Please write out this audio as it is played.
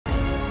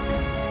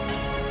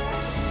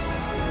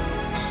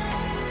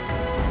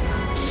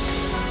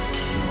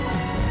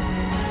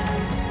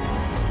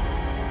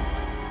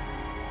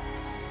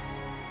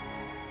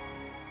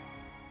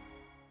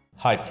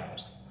Hi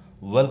friends,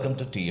 welcome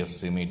to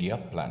TFC media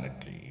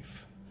planet leaf.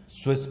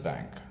 Swiss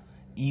bank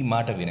ఈ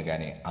మాట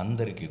వినగానే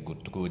అందరికీ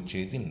గుర్తుకు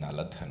వచ్చేది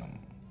నల్లధనం.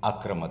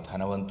 అక్రమ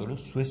ధనవంతులు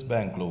స్విస్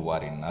బ్యాంకులో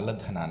వారి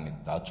నల్లధనాన్ని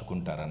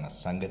దాచుకుంటారన్న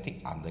సంగతి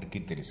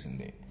అందరికీ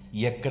తెలిసిందే.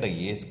 ఎక్కడ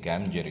ఏ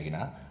స్కామ్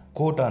జరిగినా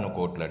కోటాను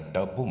కోట్ల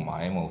డబ్బు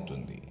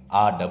మాయమవుతుంది.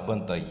 ఆ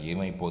డబ్బంతా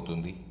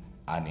ఏమైపోతుంది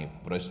అనే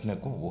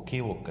ప్రశ్నకు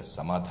ఒకే ఒక్క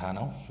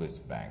సమాధానం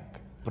స్విస్ బ్యాంక్.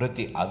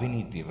 ప్రతి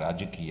అవినీతి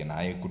రాజకీయ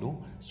నాయకుడు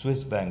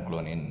స్విస్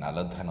బ్యాంక్లోనే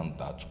నల్లధనం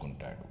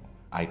దాచుకుంటాడు.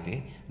 అయితే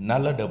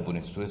నల్ల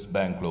డబ్బుని స్విస్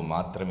బ్యాంక్లో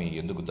మాత్రమే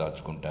ఎందుకు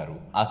దాచుకుంటారు?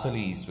 అసలు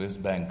ఈ స్విస్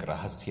బ్యాంక్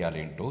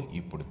రహస్యాలేంటో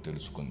ఇప్పుడు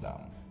తెలుసుకుందాం.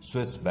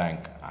 స్విస్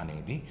బ్యాంక్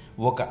అనేది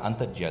ఒక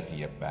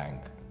అంతర్జాతీయ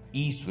బ్యాంక్.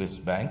 ఈ స్విస్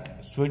బ్యాంక్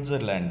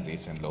స్విట్జర్లాండ్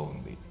దేశంలో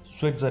ఉంది.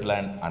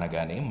 స్విట్జర్లాండ్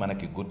అనగానే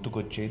మనకి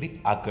గుర్తుకొచ్చేది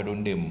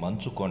అక్కడుండే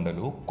మంచు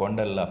కొండలు,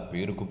 కొండల్లా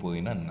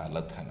పేరుకుపోయిన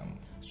నల్లధనం.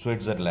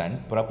 స్విట్జర్లాండ్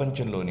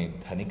ప్రపంచంలోనే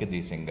ధనిక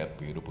దేశంగా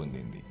పేరు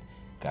పొందింది.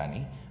 కానీ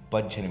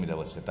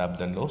 18వ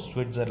శతాబ్దంలో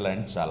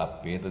స్విట్జర్లాండ్ చాలా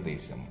పేద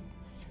దేశం.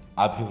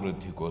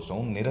 అభివృద్ధి కోసం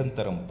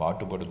నిరంతరం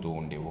పాటుపడుతూ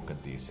ఉండే ఒక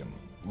దేశం.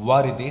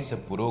 వారి దేశ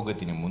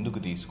పురోగతిని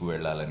ముందుకు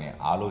తీసుకువెళ్లాలనే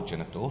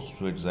ఆలోచనతో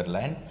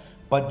స్విట్జర్లాండ్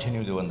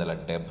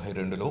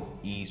 1872లో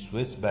ఈ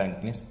స్విస్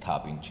బ్యాంక్ని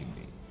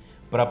స్థాపించింది.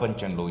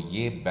 ప్రపంచంలో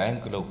ఏ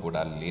బ్యాంకులో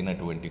కూడా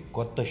లేనటువంటి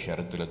కొత్త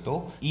షరతులతో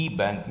ఈ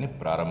బ్యాంక్ని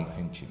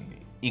ప్రారంభించింది.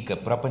 ఇక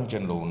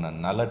ప్రపంచంలో ఉన్న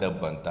నల్ల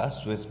డబ్బంతా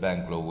స్విస్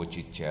బ్యాంక్లో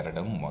వచ్చి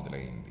చేరడం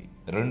మొదలైంది.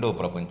 రెండో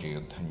ప్రపంచ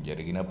యుద్ధం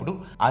జరిగినప్పుడు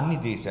అన్ని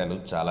దేశాలు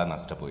చాలా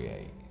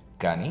నష్టపోయాయి.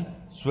 కానీ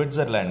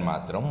స్విట్జర్లాండ్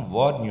మాత్రం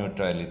వార్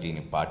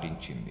న్యూట్రాలిటీని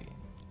పాటించింది.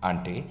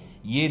 అంటే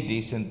ఏ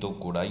దేశంతో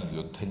కూడా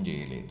యుద్ధం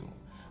చేయలేదు.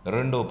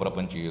 రెండో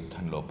ప్రపంచ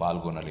యుద్ధంలో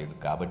పాల్గొనలేదు.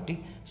 కాబట్టి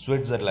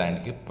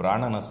స్విట్జర్లాండ్కి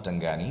ప్రాణ నష్టం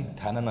కానీ,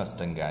 ధన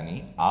నష్టం కానీ,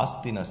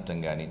 ఆస్తి నష్టం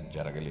కానీ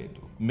జరగలేదు.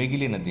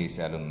 మిగిలిన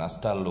దేశాలు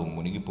నష్టాల్లో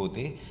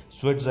మునిగిపోతే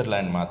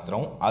స్విట్జర్లాండ్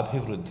మాత్రం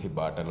అభివృద్ధి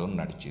బాటలో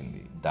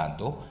నడిచింది.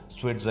 దాంతో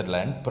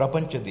స్విట్జర్లాండ్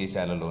ప్రపంచ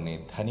దేశాలలోనే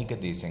ధనిక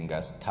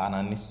దేశంగా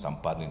స్థానాన్ని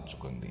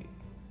సంపాదించుకుంది.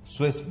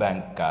 స్విస్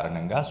బ్యాంక్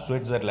కారణంగా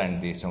స్విట్జర్లాండ్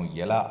దేశం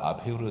ఎలా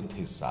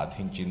అభివృద్ధి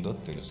సాధించిందో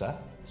తెలుసా?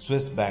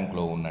 స్విస్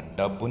బ్యాంక్లో ఉన్న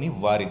డబ్బుని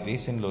వారి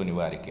దేశంలోని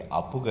వారికి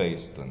అప్పుగా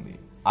ఇస్తుంది.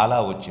 అలా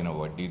వచ్చిన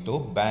వడ్డీతో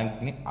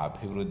బ్యాంక్ని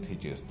అభివృద్ధి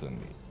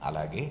చేస్తుంది.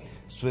 అలాగే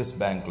స్విస్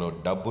బ్యాంక్లో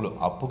డబ్బులు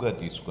అప్పుగా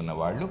తీసుకున్న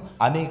వాళ్ళు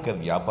అనేక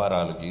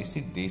వ్యాపారాలు చేసి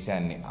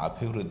దేశాన్ని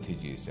అభివృద్ధి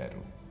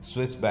చేశారు.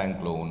 స్విస్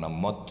బ్యాంక్లో ఉన్న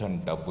మొత్తం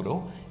డబ్బులో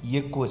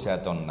ఎక్కువ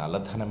శాతం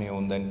నల్లధనమే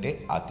ఉందంటే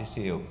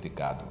అతిశయోక్తి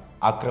కాదు.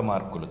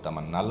 అక్రమార్కులు తమ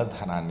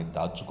నల్లధనాన్ని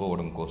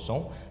దాచుకోవడం కోసం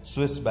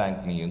స్విస్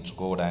బ్యాంక్ని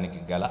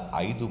ఎంచుకోవడానికి గల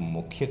 5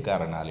 ముఖ్య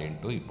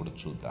కారణాలేంటో ఇప్పుడు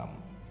చూద్దాం.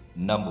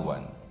 నంబర్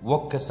 1,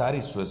 ఒక్కసారి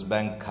స్విస్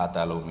బ్యాంక్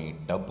ఖాతాలో మీ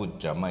డబ్బు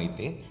జమ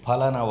అయితే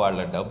ఫలానా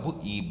వాళ్ల డబ్బు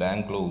ఈ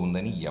బ్యాంక్లో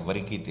ఉందని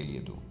ఎవరికీ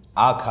తెలియదు.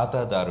 ఆ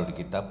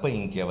ఖాతాదారుడికి తప్ప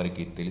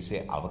ఇంకెవరికి తెలిసే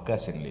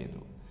అవకాశం లేదు.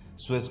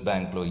 స్విస్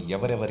బ్యాంక్లో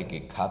ఎవరెవరికి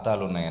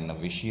ఖాతాలున్నాయన్న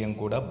విషయం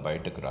కూడా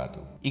బయటకు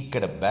రాదు.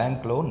 ఇక్కడ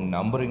బ్యాంక్లో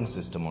నంబరింగ్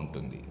సిస్టమ్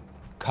ఉంటుంది.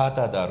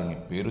 ఖాతాదారుని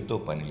పేరుతో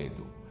పని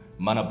లేదు.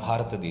 మన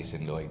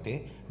భారతదేశంలో అయితే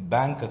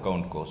బ్యాంక్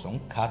అకౌంట్ కోసం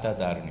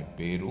ఖాతాదారుని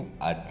పేరు,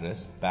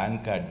 అడ్రస్, పాన్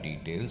కార్డ్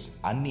డీటెయిల్స్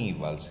అన్నీ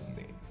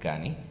ఇవ్వాల్సిందే.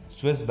 కానీ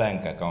స్విస్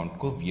బ్యాంక్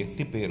అకౌంట్కు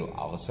వ్యక్తి పేరు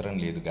అవసరం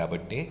లేదు.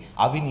 కాబట్టే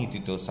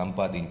అవినీతితో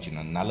సంపాదించిన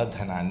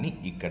నల్లధనాన్ని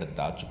ఇక్కడ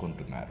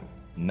దాచుకుంటున్నారు.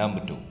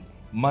 నంబర్ 2,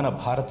 మన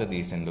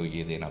భారతదేశంలో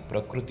ఏదైనా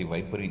ప్రకృతి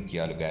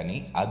వైపరీత్యాలు కానీ,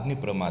 అగ్ని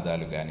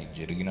ప్రమాదాలు కానీ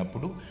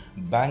జరిగినప్పుడు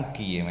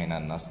బ్యాంక్కి ఏమైనా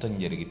నష్టం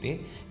జరిగితే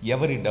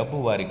ఎవరి డబ్బు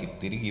వారికి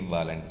తిరిగి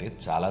ఇవ్వాలంటే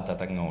చాలా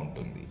తతంగా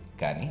ఉంటుంది.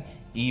 కానీ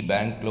ఈ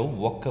బ్యాంక్లో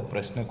ఒక్క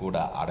ప్రశ్న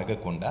కూడా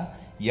అడగకుండా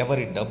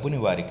ఎవరి డబ్బుని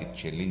వారికి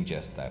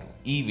చెల్లించేస్తారు.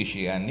 ఈ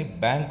విషయాన్ని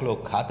బ్యాంక్లో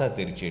ఖాతా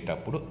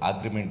తెరిచేటప్పుడు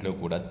అగ్రిమెంట్లో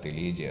కూడా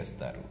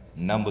తెలియజేస్తారు.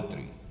 నంబర్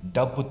 3,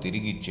 డబ్బు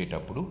తిరిగి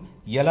ఇచ్చేటప్పుడు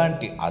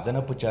ఎలాంటి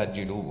అదనపు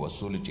ఛార్జీలు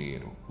వసూలు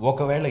చేయరు.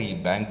 ఒకవేళ ఈ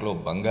బ్యాంక్లో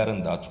బంగారం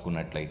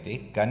దాచుకున్నట్లయితే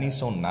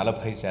కనీసం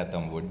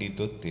 40%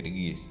 వడ్డీతో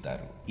తిరిగి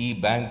ఇస్తారు. ఈ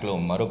బ్యాంక్లో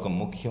మరొక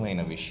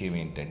ముఖ్యమైన విషయం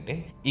ఏంటంటే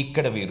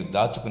ఇక్కడ వీరు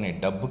దాచుకునే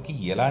డబ్బుకి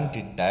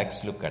ఎలాంటి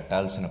ట్యాక్స్లు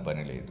కట్టాల్సిన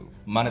పని లేదు.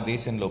 మన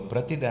దేశంలో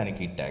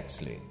ప్రతిదానికి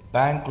ట్యాక్స్లే,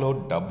 బ్యాంక్లో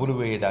డబ్బులు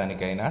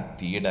వేయడానికైనా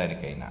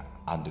తీయడానికైనా.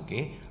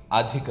 అందుకే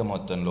అధిక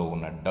మొత్తంలో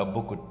ఉన్న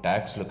డబ్బుకు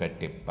ట్యాక్స్లు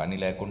కట్టే పని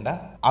లేకుండా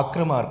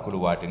అక్రమార్కులు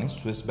వాటిని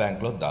స్విస్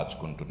బ్యాంక్లో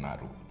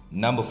దాచుకుంటున్నారు.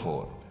 నంబర్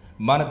 4,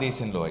 మన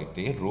దేశంలో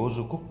అయితే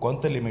రోజుకు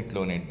కొంత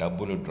లిమిట్లోనే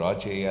డబ్బులు డ్రా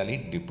చేయాలి,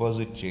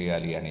 డిపాజిట్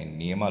చేయాలి అనే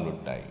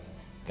నియమాలుంటాయి.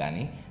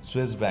 కానీ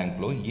స్విస్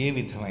బ్యాంక్లో ఏ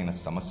విధమైన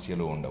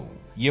సమస్యలు ఉండవు.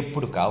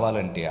 ఎప్పుడు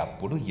కావాలంటే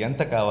అప్పుడు,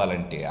 ఎంత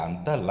కావాలంటే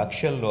అంత,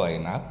 లక్షల్లో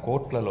అయినా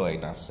కోట్లలో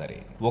అయినా సరే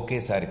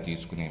ఒకేసారి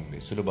తీసుకునే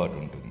వెసులుబాటు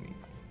ఉంటుంది.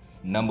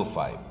 నంబర్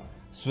 5,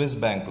 స్విస్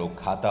బ్యాంక్లో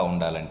ఖాతా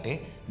ఉండాలంటే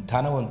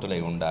ధనవంతులై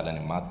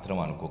ఉండాలని మాత్రం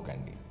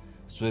అనుకోకండి.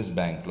 స్విస్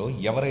బ్యాంక్లో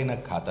ఎవరైనా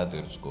ఖాతా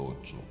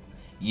తెరుచుకోవచ్చు.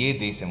 ఏ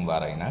దేశం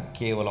వారైనా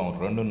కేవలం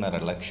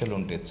 2.5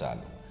 లక్షలుంటే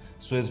చాలు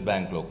స్విస్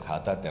బ్యాంక్లో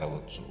ఖాతా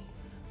తెరవచ్చు.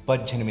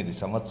 18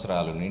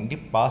 సంవత్సరాలు నిండి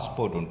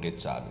పాస్పోర్ట్ ఉంటే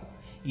చాలు.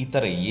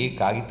 ఇతర ఏ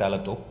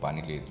కాగితాలతో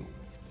పని లేదు.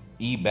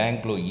 ఈ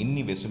బ్యాంకులో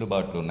ఇన్ని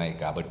వెసులుబాట్లు ఉన్నాయి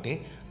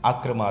కాబట్టే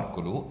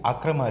అక్రమార్కులు,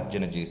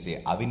 అక్రమార్జన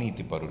చేసే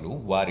అవినీతి పరులు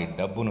వారి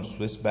డబ్బును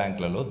స్విస్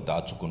బ్యాంకులలో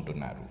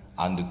దాచుకుంటున్నారు.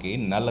 అందుకే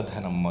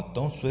నల్లధనం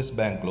మొత్తం స్విస్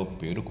బ్యాంకులో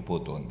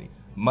పేరుకుపోతోంది.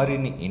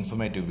 మరిన్ని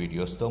ఇన్ఫర్మేటివ్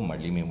వీడియోస్తో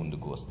మళ్ళీ మీ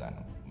ముందుకు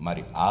వస్తాను.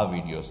 మరి ఆ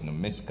వీడియోస్ను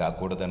మిస్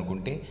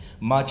కాకూడదనుకుంటే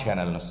మా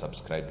ఛానల్ను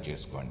సబ్స్క్రైబ్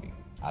చేసుకోండి.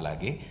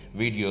 అలాగే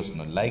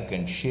వీడియోస్ను లైక్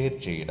అండ్ షేర్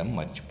చేయడం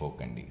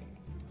మర్చిపోకండి.